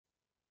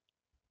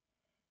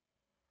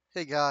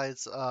Hey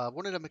guys,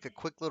 wanted to make a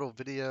quick little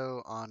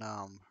video on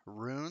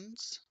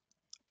runes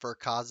for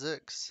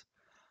Kha'zix,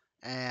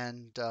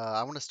 and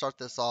I want to start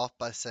this off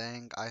by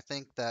saying I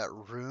think that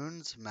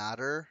runes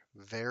matter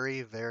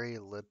very, very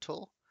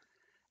little.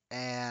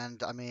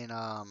 And I mean,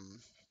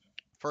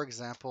 for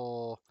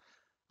example,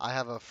 I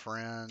have a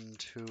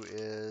friend who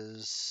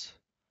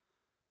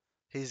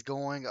he's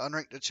going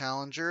unranked to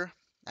challenger,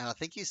 and I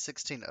think he's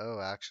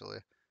 16-0 actually.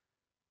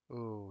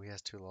 Ooh, he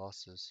has two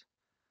losses.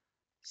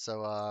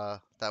 So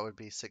that would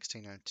be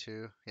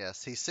 16-2.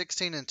 Yes, he's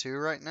 16-2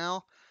 right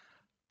now.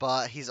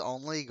 But he's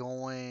only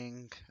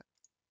going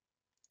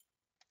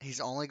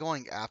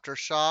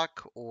aftershock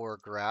or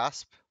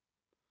grasp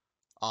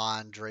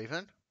on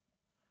Draven.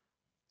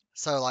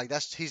 So like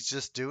he's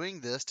just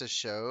doing this to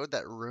show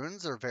that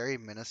runes are very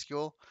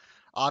minuscule.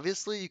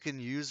 Obviously, you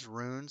can use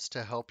runes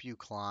to help you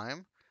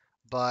climb,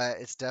 but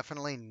it's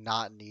definitely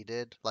not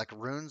needed. Like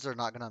runes are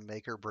not gonna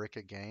make or break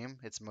a game.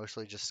 It's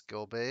mostly just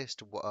skill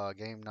based,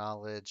 game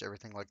knowledge,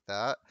 everything like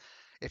that.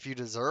 If you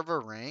deserve a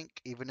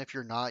rank, even if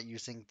you're not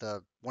using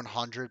the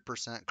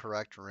 100%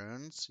 correct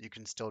runes, you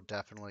can still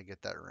definitely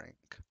get that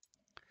rank.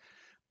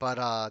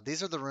 But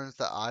these are the runes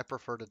that I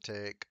prefer to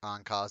take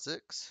on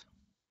Kha'Zix,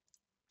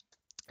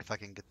 if I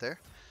can get there.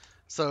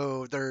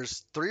 So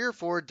there's 3 or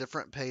 4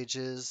 different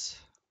pages,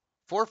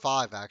 4 or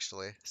 5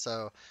 actually.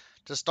 So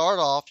to start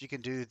off, you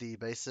can do the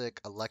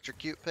basic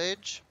Electrocute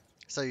page.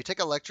 So you take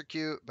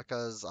Electrocute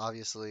because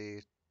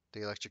obviously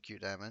the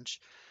Electrocute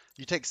damage.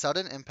 You take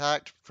Sudden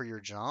Impact for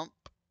your jump.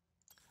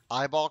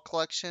 Eyeball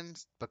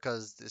Collections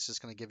because it's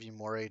just going to give you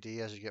more AD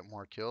as you get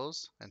more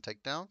kills and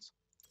takedowns.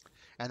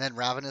 And then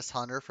Ravenous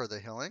Hunter for the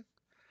healing.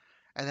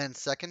 And then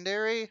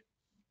secondary,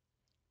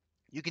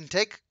 you can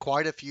take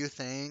quite a few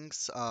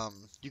things.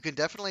 You can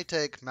definitely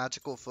take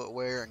Magical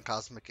Footwear and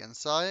Cosmic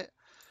Insight.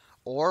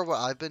 Or what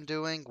I've been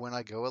doing when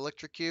I go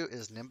Electrocute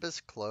is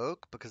Nimbus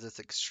Cloak because it's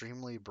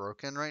extremely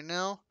broken right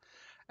now.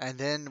 And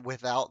then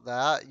without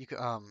that,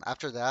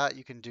 after that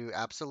you can do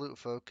Absolute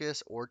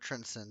Focus or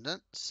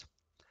Transcendence.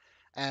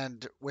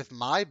 And with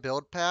my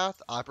build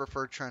path, I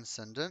prefer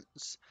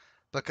Transcendence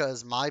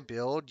because my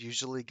build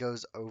usually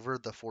goes over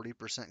the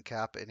 40%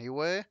 cap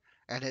anyway,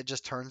 and it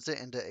just turns it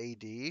into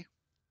AD.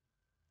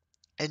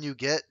 And you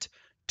get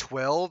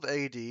 12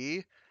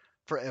 AD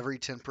for every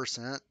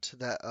 10%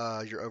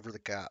 that you're over the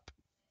cap.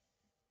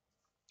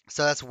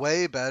 So that's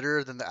way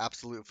better than the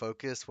Absolute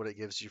Focus, what it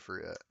gives you for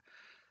it.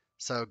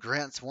 So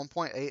grants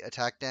 1.8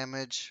 attack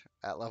damage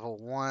at level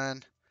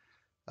 1,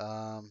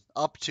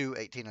 up to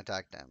 18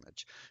 attack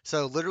damage.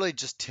 So literally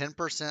just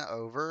 10%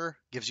 over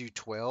gives you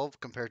 12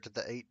 compared to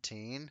the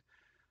 18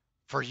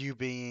 for you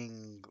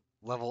being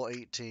level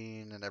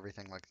 18 and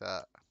everything like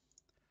that.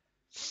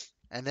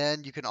 And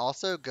then you can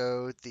also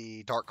go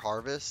the Dark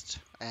Harvest,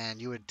 and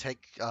you would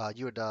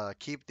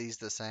keep these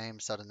the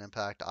same: Sudden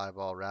Impact,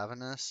 Eyeball,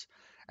 Ravenous.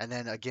 And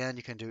then again,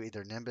 you can do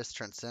either Nimbus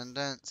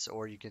Transcendence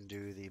or you can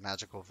do the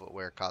Magical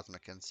Footwear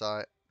Cosmic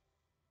Insight.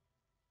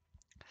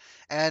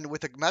 And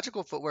with the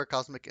Magical Footwear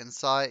Cosmic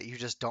Insight, you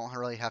just don't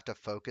really have to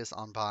focus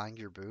on buying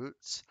your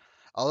boots.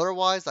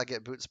 Otherwise, I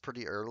get boots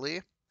pretty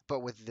early.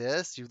 But with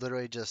this, you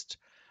literally just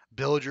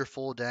build your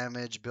full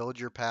damage, build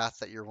your path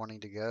that you're wanting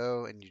to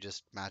go, and you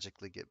just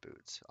magically get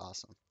boots.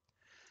 Awesome.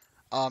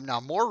 Now,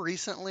 more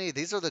recently,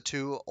 these are the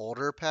 2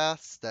 older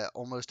paths that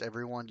almost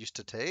everyone used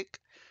to take.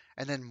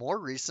 And then more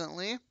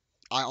recently,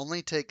 I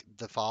only take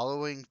the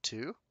following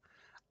 2.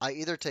 I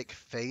either take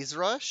Phase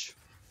Rush,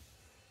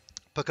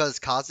 because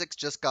Kha'Zix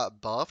just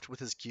got buffed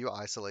with his Q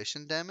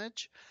isolation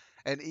damage.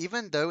 And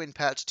even though in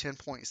patch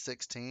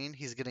 10.16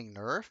 he's getting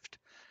nerfed,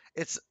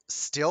 it's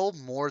still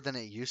more than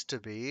it used to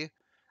be.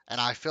 And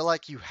I feel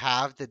like you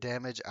have the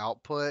damage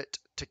output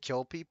to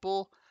kill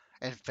people.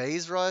 And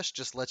Phase Rush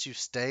just lets you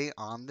stay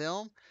on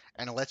them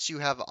and lets you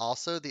have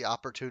also the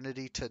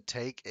opportunity to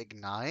take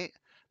Ignite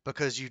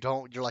because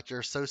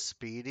you're so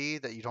speedy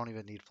that you don't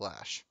even need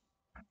Flash.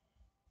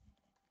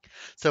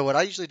 So what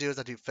I usually do is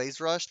I do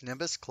Phase Rush,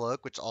 Nimbus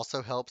Cloak, which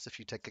also helps if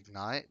you take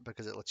Ignite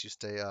because it lets you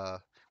stay.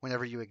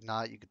 Whenever you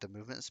ignite, you get the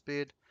movement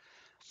speed.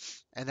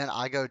 And then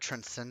I go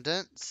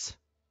Transcendence,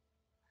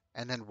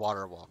 and then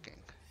Water Walking.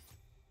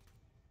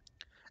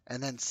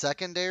 And then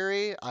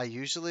secondary, I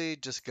usually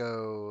just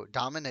go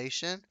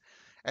Domination.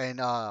 And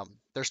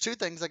there's 2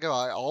 things I go.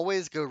 I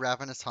always go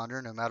Ravenous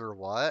Hunter no matter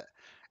what.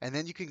 And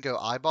then you can go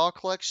Eyeball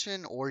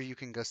Collection or you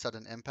can go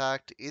Sudden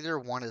Impact. Either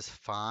one is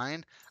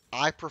fine.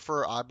 I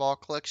prefer Eyeball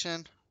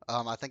Collection.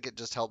 I think it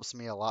just helps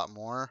me a lot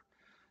more.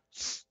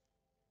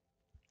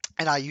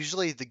 And I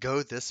usually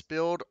go this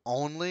build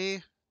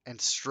only and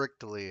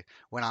strictly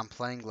when I'm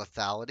playing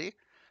lethality.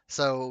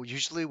 So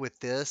usually with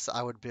this,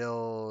 I would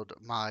build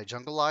my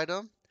jungle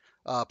item,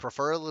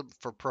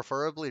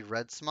 preferably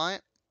red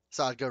smite.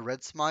 So I'd go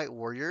red smite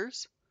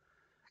warriors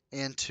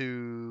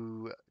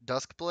into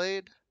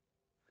Duskblade,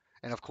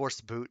 and of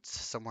course boots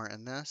somewhere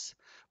in this.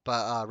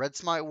 But red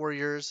smite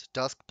warriors,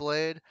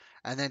 Duskblade,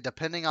 and then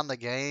depending on the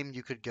game,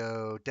 you could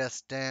go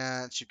Death's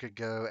Dance, you could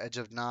go Edge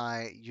of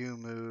Night,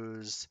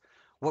 Yumu's,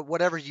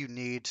 whatever you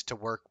need to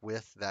work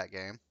with that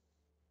game.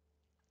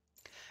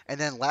 And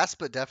then last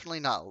but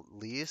definitely not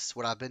least,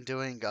 what I've been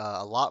doing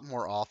a lot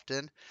more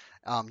often,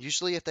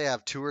 usually if they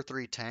have two or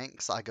three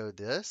tanks, I go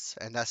this,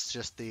 and that's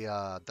just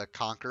the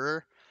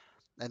Conqueror.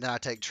 And then I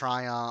take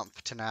Triumph,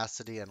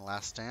 Tenacity, and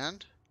Last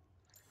Stand.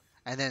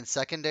 And then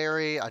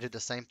secondary, I do the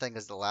same thing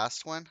as the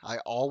last one. I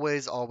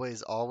always,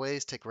 always,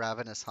 always take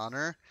Ravenous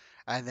Hunter,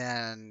 and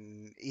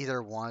then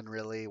either one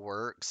really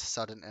works,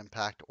 Sudden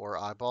Impact or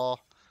Eyeball.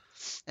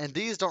 And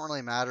these don't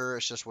really matter.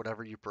 It's just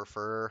whatever you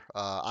prefer.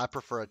 I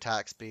prefer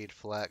attack speed,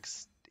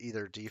 flex,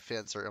 either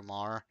defense or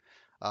MR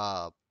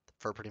uh,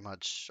 for pretty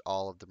much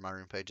all of the my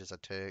rune pages I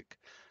take.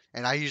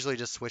 And I usually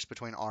just switch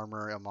between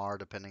armor, MR,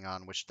 depending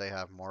on which they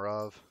have more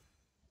of.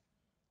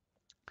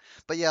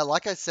 But yeah,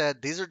 like I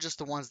said, these are just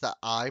the ones that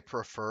I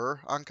prefer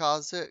on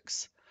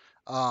Kha'Zix.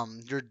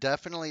 You're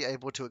definitely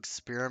able to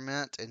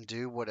experiment and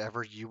do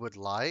whatever you would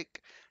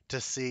like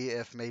to see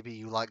if maybe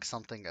you like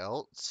something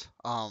else.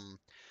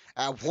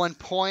 At one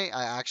point,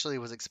 I actually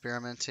was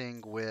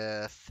experimenting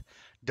with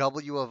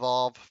W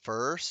Evolve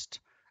first,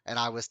 and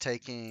I was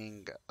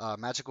taking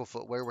Magical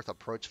Footwear with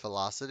Approach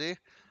Velocity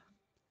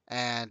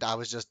and I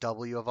was just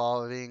W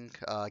evolving,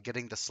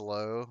 getting the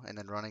slow, and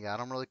then running at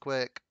them really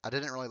quick. I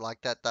didn't really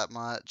like that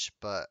much,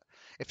 but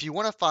if you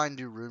want to find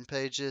new rune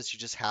pages, you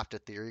just have to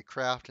theory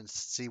craft and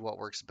see what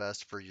works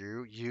best for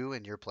you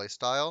and your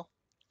playstyle.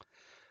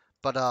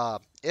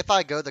 But if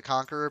I go the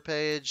Conqueror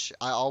page,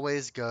 I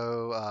always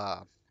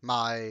go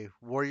my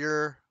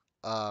Warrior,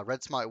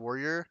 Red Smite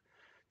Warrior,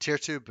 Tier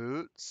 2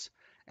 boots,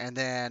 and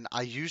then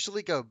I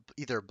usually go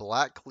either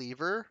Black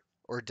Cleaver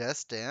or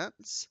Death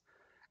Dance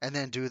and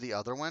then do the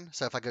other one.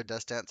 So if I go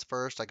Death Dance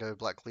first, I go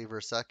Black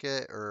Cleaver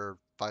second, or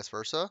vice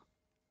versa.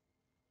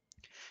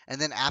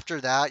 And then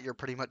after that, you're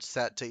pretty much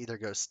set to either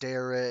go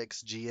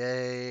Sterix,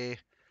 GA,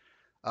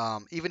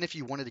 even if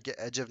you wanted to get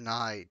Edge of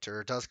Night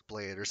or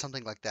Duskblade or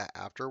something like that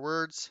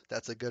afterwards,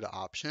 that's a good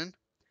option.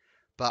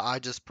 But I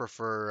just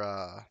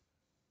prefer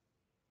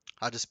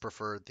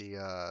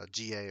the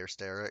GA or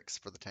Sterix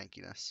for the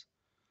tankiness.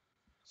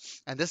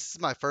 And this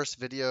is my first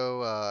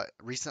video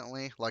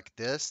recently like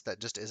this that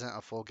just isn't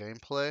a full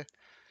gameplay.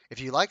 If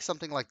you like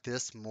something like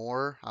this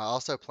more, I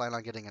also plan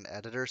on getting an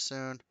editor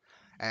soon,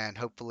 and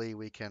hopefully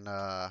we can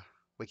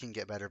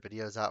get better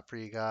videos out for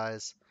you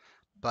guys.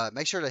 But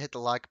make sure to hit the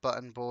like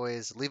button,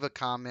 boys. Leave a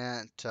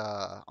comment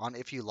on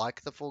if you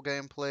like the full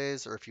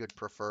gameplays or if you would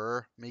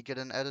prefer me get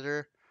an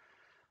editor.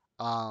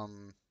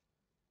 Um,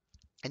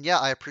 and yeah,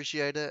 I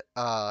appreciate it.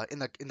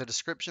 In the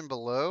description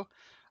below,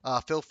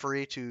 feel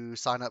free to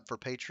sign up for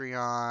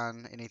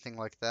Patreon, anything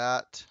like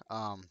that.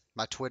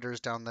 My Twitter's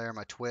down there,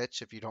 my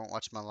Twitch if you don't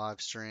watch my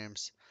live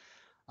streams.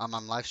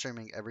 I'm live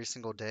streaming every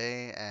single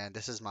day, and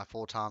this is my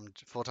full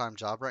time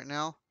job right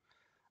now.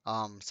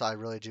 So I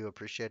really do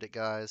appreciate it,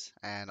 guys,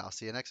 and I'll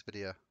see you next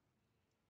video.